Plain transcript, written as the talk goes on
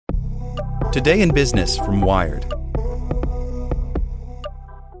Today in Business from Wired.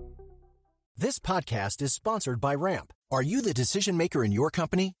 This podcast is sponsored by Ramp. Are you the decision maker in your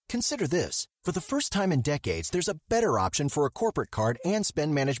company? Consider this. For the first time in decades, there's a better option for a corporate card and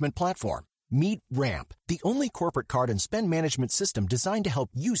spend management platform. Meet Ramp, the only corporate card and spend management system designed to help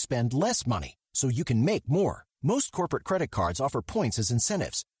you spend less money so you can make more. Most corporate credit cards offer points as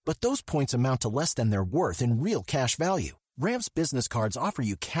incentives, but those points amount to less than their worth in real cash value. Ramp's business cards offer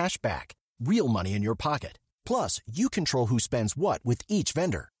you cash back, real money in your pocket. Plus, you control who spends what with each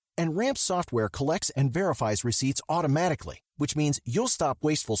vendor. And Ramp software collects and verifies receipts automatically, which means you'll stop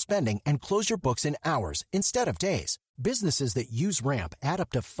wasteful spending and close your books in hours instead of days. Businesses that use Ramp add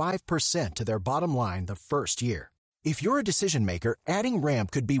up to 5% to their bottom line the first year. If you're a decision maker, adding Ramp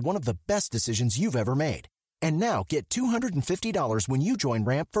could be one of the best decisions you've ever made. And now get $250 when you join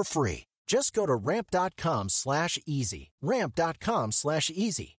Ramp for free. Just go to ramp.com/easy.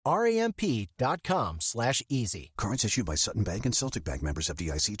 Ramp.com/easy. RAMP.com/easy. Cards issued by Sutton Bank and Celtic Bank, members of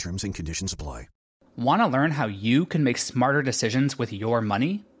FDIC. Terms and conditions apply. Want to learn how you can make smarter decisions with your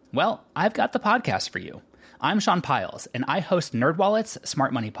money? Well, I've got the podcast for you. I'm Sean Piles, and I host NerdWallet's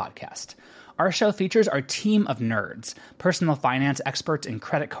Smart Money Podcast. Our show features our team of nerds, personal finance experts in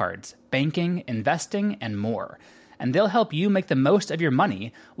credit cards, banking, investing, and more. And they'll help you make the most of your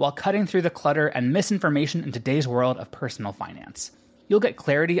money while cutting through the clutter and misinformation in today's world of personal finance. You'll get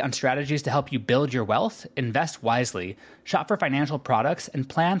clarity on strategies to help you build your wealth, invest wisely, shop for financial products, and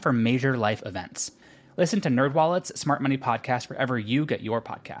plan for major life events. Listen to NerdWallet's Smart Money Podcast wherever you get your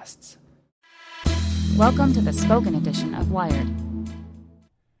podcasts. Welcome to the spoken edition of Wired.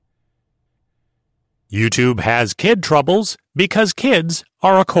 YouTube has kid troubles because kids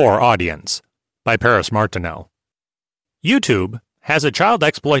are a core audience. By Paris Martineau. YouTube has a child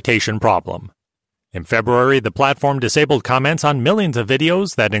exploitation problem. In February, the platform disabled comments on millions of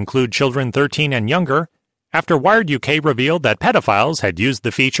videos that include children 13 and younger after Wired UK revealed that pedophiles had used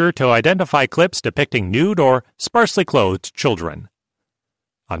the feature to identify clips depicting nude or sparsely clothed children.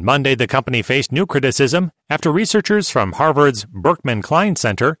 On Monday, the company faced new criticism after researchers from Harvard's Berkman Klein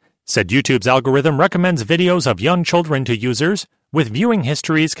Center said YouTube's algorithm recommends videos of young children to users with viewing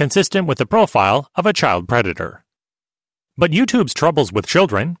histories consistent with the profile of a child predator. But YouTube's troubles with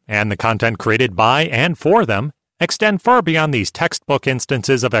children, and the content created by and for them, extend far beyond these textbook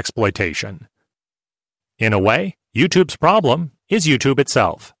instances of exploitation. In a way, YouTube's problem is YouTube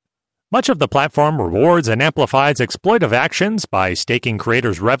itself. Much of the platform rewards and amplifies exploitive actions by staking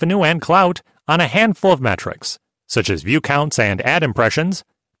creators' revenue and clout on a handful of metrics, such as view counts and ad impressions,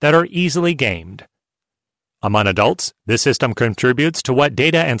 that are easily gamed. Among adults, this system contributes to what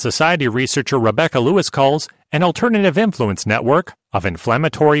data and society researcher Rebecca Lewis calls an alternative influence network of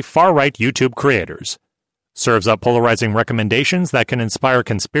inflammatory far-right YouTube creators, serves up polarizing recommendations that can inspire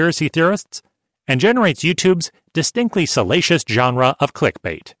conspiracy theorists, and generates YouTube's distinctly salacious genre of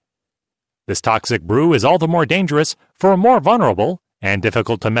clickbait. This toxic brew is all the more dangerous for a more vulnerable and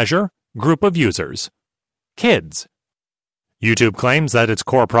difficult-to-measure group of users: kids. YouTube claims that its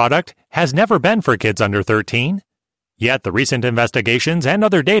core product has never been for kids under 13, yet the recent investigations and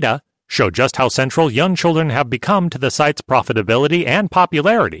other data show just how central young children have become to the site's profitability and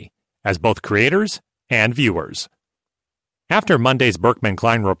popularity as both creators and viewers. After Monday's Berkman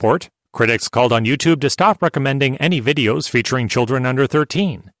Klein report, critics called on YouTube to stop recommending any videos featuring children under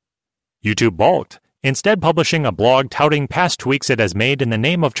 13. YouTube balked, instead publishing a blog touting past tweaks it has made in the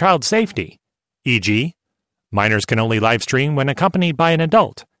name of child safety, e.g., minors can only live stream when accompanied by an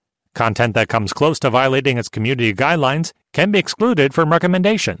adult. Content that comes close to violating its community guidelines can be excluded from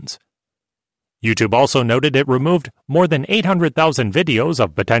recommendations. YouTube also noted it removed more than 800,000 videos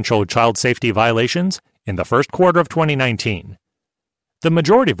of potential child safety violations in the first quarter of 2019, the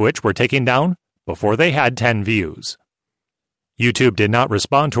majority of which were taken down before they had 10 views. YouTube did not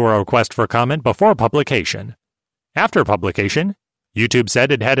respond to a request for comment before publication. After publication, YouTube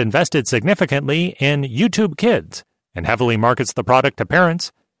said it had invested significantly in YouTube Kids and heavily markets the product to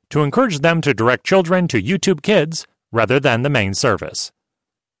parents to encourage them to direct children to YouTube Kids rather than the main service.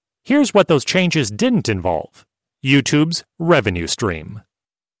 Here's what those changes didn't involve: YouTube's revenue stream.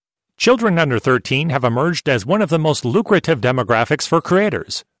 Children under 13 have emerged as one of the most lucrative demographics for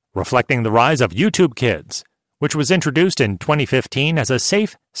creators, reflecting the rise of YouTube Kids, which was introduced in 2015 as a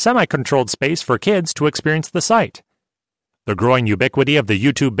safe, semi-controlled space for kids to experience the site. The growing ubiquity of the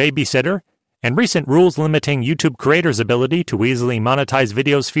YouTube babysitter, and recent rules limiting YouTube creators' ability to easily monetize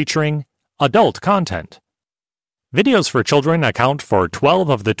videos featuring adult content. Videos for children account for 12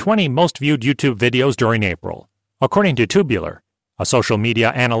 of the 20 most viewed YouTube videos during April, according to Tubular, a social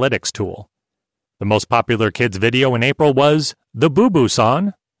media analytics tool. The most popular kids video in April was The Boo Boo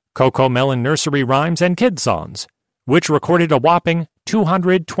Song, Coco Melon nursery rhymes and kids songs, which recorded a whopping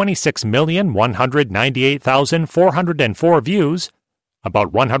 226,198,404 views,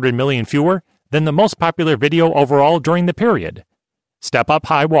 about 100 million fewer than the most popular video overall during the period, Step Up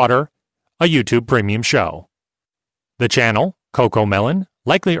High Water, a YouTube premium show. The channel, Coco Melon,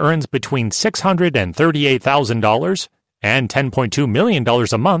 likely earns between $638,000 and $10.2 million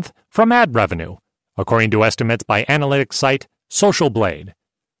a month from ad revenue, according to estimates by analytics site Social Blade.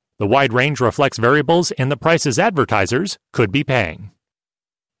 The wide range reflects variables in the prices advertisers could be paying.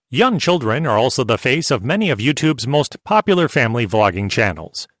 Young children are also the face of many of YouTube's most popular family vlogging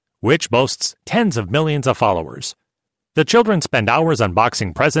channels, which boasts tens of millions of followers. The children spend hours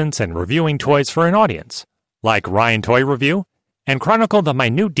unboxing presents and reviewing toys for an audience, like Ryan Toy Review, and chronicle the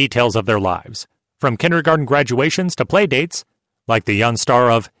minute details of their lives, from kindergarten graduations to playdates, like the young star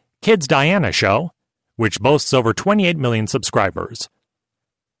of Kids Diana Show, which boasts over 28 million subscribers.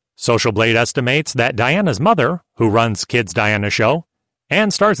 Social Blade estimates that Diana's mother, who runs Kids Diana Show,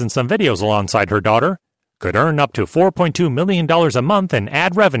 and stars in some videos alongside her daughter, could earn up to $4.2 million a month in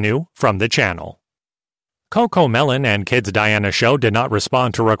ad revenue from the channel. Coco Melon and Kids Diana Show did not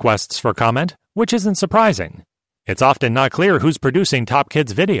respond to requests for comment, which isn't surprising. It's often not clear who's producing top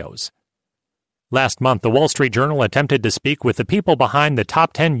kids' videos. Last month, the Wall Street Journal attempted to speak with the people behind the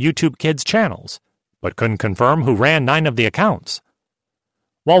top 10 YouTube Kids channels, but couldn't confirm who ran 9 of the accounts.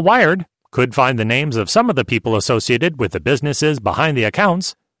 While Wired could find the names of some of the people associated with the businesses behind the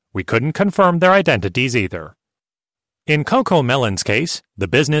accounts, we couldn't confirm their identities either. In Coco Melon's case, the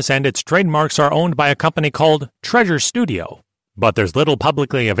business and its trademarks are owned by a company called Treasure Studio, but there's little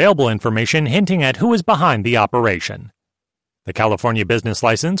publicly available information hinting at who is behind the operation. The California business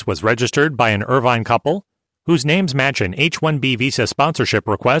license was registered by an Irvine couple, whose names match an H-1B visa sponsorship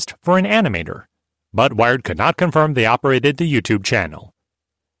request for an animator, but Wired could not confirm they operated the YouTube channel.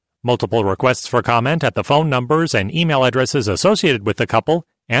 Multiple requests for comment at the phone numbers and email addresses associated with the couple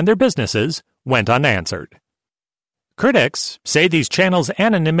and their businesses went unanswered. Critics say these channels'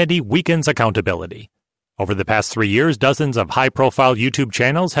 anonymity weakens accountability. Over the past 3 years, dozens of high-profile YouTube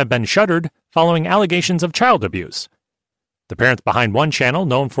channels have been shuttered following allegations of child abuse. The parents behind one channel,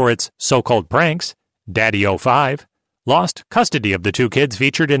 known for its so-called pranks, Daddy05, lost custody of the 2 kids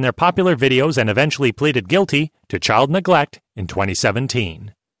featured in their popular videos and eventually pleaded guilty to child neglect in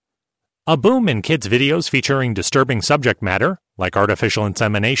 2017. A boom in kids' videos featuring disturbing subject matter, like artificial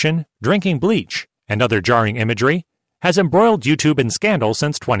insemination, drinking bleach, and other jarring imagery, has embroiled YouTube in scandal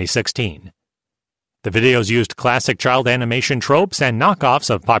since 2016. The videos used classic child animation tropes and knockoffs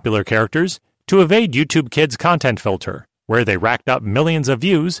of popular characters to evade YouTube Kids' content filter, where they racked up millions of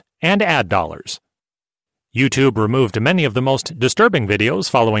views and ad dollars. YouTube removed many of the most disturbing videos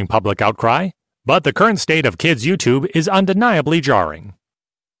following public outcry, but the current state of kids' YouTube is undeniably jarring.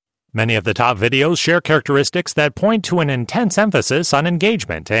 Many of the top videos share characteristics that point to an intense emphasis on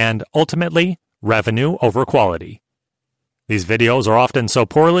engagement and, ultimately, revenue over quality. These videos are often so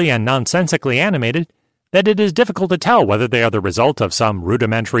poorly and nonsensically animated that it is difficult to tell whether they are the result of some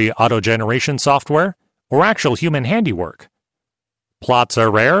rudimentary auto-generation software or actual human handiwork. Plots are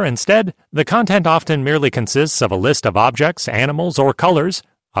rare. Instead, the content often merely consists of a list of objects, animals, or colors,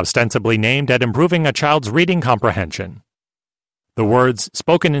 ostensibly named at improving a child's reading comprehension. The words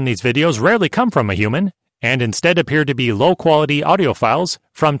spoken in these videos rarely come from a human, and instead appear to be low-quality audio files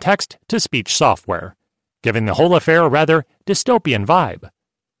from text-to-speech software, giving the whole affair a rather dystopian vibe.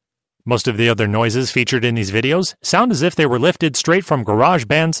 Most of the other noises featured in these videos sound as if they were lifted straight from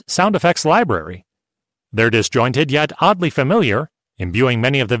GarageBand's sound effects library. They're disjointed yet oddly familiar, imbuing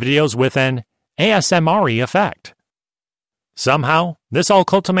many of the videos with an ASMR-y effect. Somehow, this all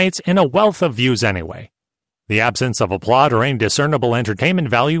culminates in a wealth of views anyway. The absence of a plot or any discernible entertainment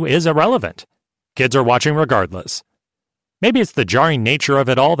value is irrelevant. Kids are watching regardless. Maybe it's the jarring nature of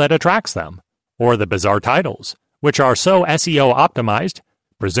it all that attracts them, or the bizarre titles, which are so SEO optimized,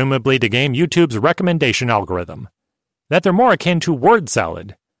 presumably to game YouTube's recommendation algorithm, that they're more akin to word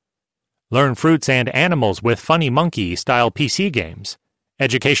salad. Learn fruits and animals with funny monkey-style PC games,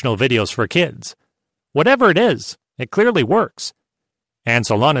 educational videos for kids. Whatever it is, it clearly works. And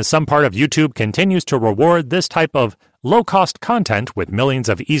so long as some part of YouTube continues to reward this type of low-cost content with millions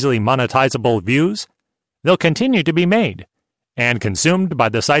of easily monetizable views, they'll continue to be made and consumed by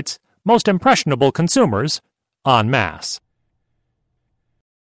the site's most impressionable consumers en masse.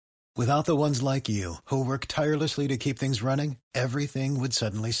 Without the ones like you, who work tirelessly to keep things running, everything would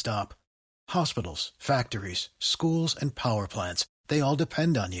suddenly stop. Hospitals, factories, schools, and power plants, they all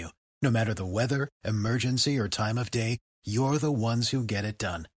depend on you. No matter the weather, emergency, or time of day, you're the ones who get it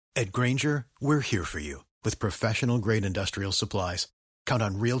done. At Grainger, we're here for you with professional-grade industrial supplies. Count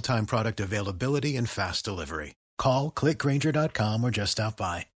on real-time product availability and fast delivery. Call, click Grainger.com, or just stop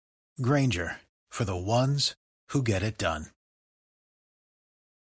by. Grainger, for the ones who get it done.